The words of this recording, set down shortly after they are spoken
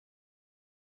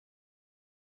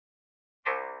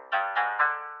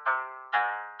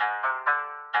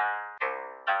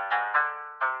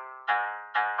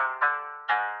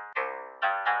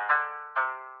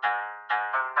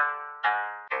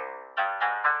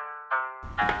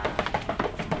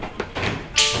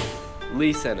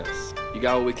Lee sent us. You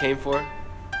got what we came for?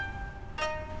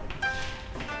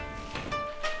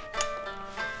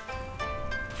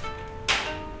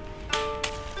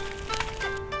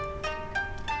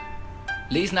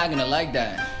 Lee's not gonna like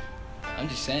that. I'm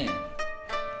just saying.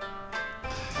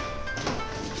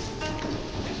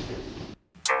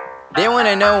 They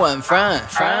wanna know where I'm from.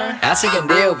 I took them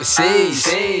there overseas.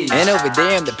 And over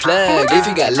there I'm the plug. If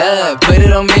you got love, put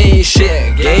it on me.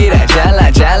 Shit, Gator,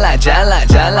 Jala, Jala, Jala,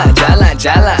 Jala, Jala,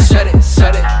 Jala.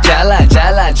 Jala,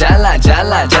 Jala, Jala,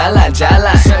 Jala, Jala,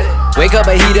 Jala. Wake up,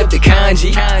 I heat up the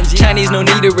kanji. Chinese, no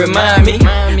need to remind me.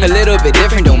 A little bit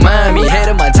different, don't mind me. Head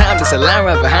of my time, there's a line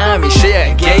right behind me.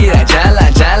 Shit, Gator,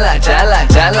 Jala, Jala, Jala,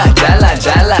 Jala, Jala,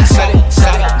 Jala.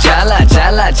 Jala,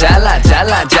 Jala, Jala,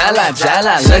 Jala, Jala,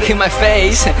 Jala. Look at my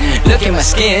face, look at my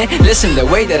skin. Listen the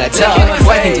way that I talk.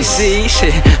 Why can't you see?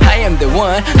 Shit, I am the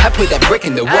one. I put that brick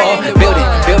in the wall.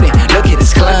 Building, look at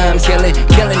this climb. Killing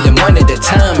them one at a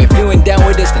time. If you ain't down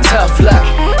with us, then tough luck.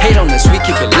 Hate on us, we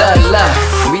keep it la.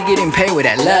 We getting paid with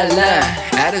that la.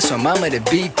 I just want mama to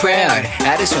be proud.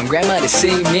 I just want grandma to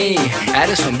see me. I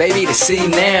just want baby to see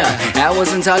now. I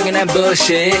wasn't talking that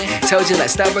bullshit. Told you like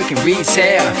stop working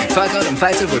retail. Fuck all them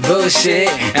fights over bullshit.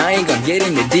 I ain't gonna get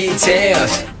into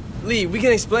details. Lee, we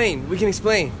can explain.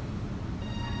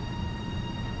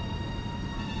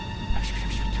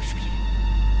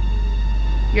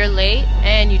 You're late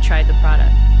and you tried the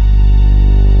product.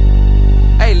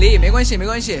 Hey Lee, 没关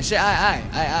系，是爱。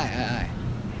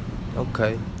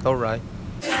Okay, alright.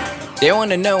 They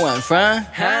wanna know where I'm from?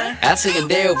 I took them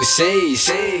there overseas.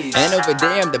 And over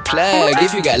there I'm the plug.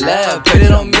 If you got love, put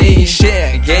it on me.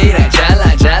 Shit, Gator,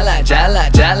 Jala, Jala, Jala,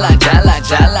 Jala, Jala,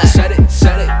 Jala.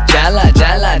 Jala,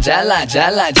 Jala, Jala,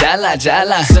 Jala, Jala,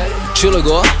 Jala. 出了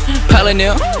国，跑了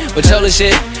牛，我抽了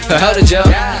血，喝好的酒，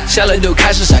小了度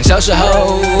开始想小时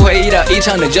候，回忆到一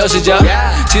场的99。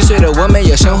7岁的我没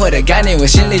有生活的概念，我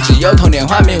心里只有童年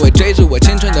画面。我追逐我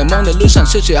青春的梦的路上，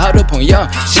失去好多朋友，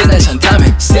现在想他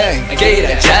们。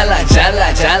Gator, Jala,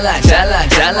 Jala, Jala, Jala,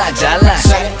 Jala, Jala.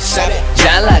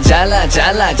 Jala, Jala,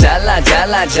 Jala, Jala,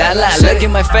 Jala, Jala. Look at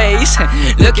my face,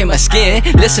 look at my skin.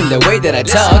 Listen the way that I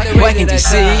talk. Why can't you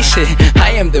see? Shit,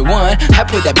 I am the one. I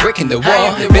put that brick in the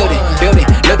wall. Building,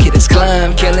 look at this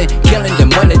climb. Killing them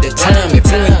one at a time.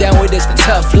 If you ain't down with us, then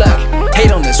tough luck.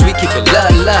 Hate on us, we keep it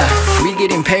la. We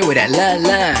getting paid with that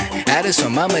la. I just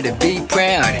want mama to be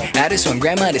proud. I just want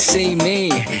grandma to see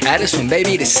me. I just want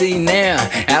baby to see now.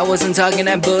 I wasn't talking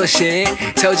that bullshit.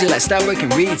 Told you like stop working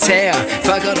retail.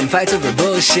 Fuck all them fights over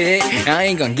bullshit. I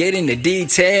ain't gonna get into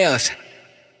details.